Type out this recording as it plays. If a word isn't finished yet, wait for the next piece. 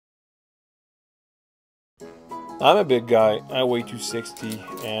I'm a big guy. I weigh 260,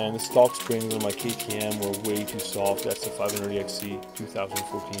 and the stock springs on my KTM were way too soft. That's the 500XC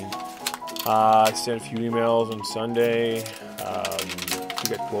 2014. I sent a few emails on Sunday to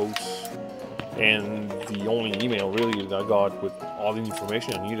get quotes, and the only email really that I got with all the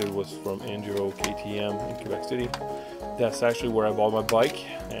information I needed was from Enduro KTM in Quebec City. That's actually where I bought my bike,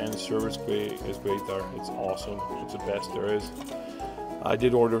 and the service is great there. It's awesome. It's the best there is. I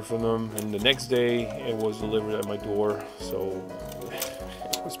did order from them, and the next day it was delivered at my door, so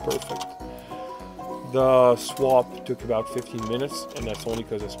it was perfect. The swap took about 15 minutes, and that's only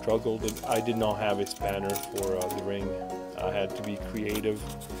because I struggled. I did not have a spanner for the ring. I had to be creative.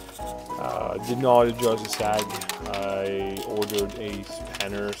 Did not adjust the sag. I ordered a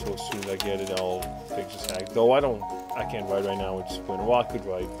spanner, so as soon as I get it, I'll fix the sag. Though I can't ride right now. It's winter. Well, I could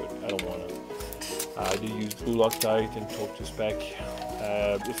ride, but I don't want to. I did use blue Loctite and torque to spec.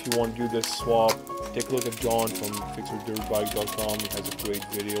 If you want to do this swap, take a look at John from fixerdirtbike.com. He has a great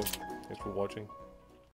video. Thanks for watching.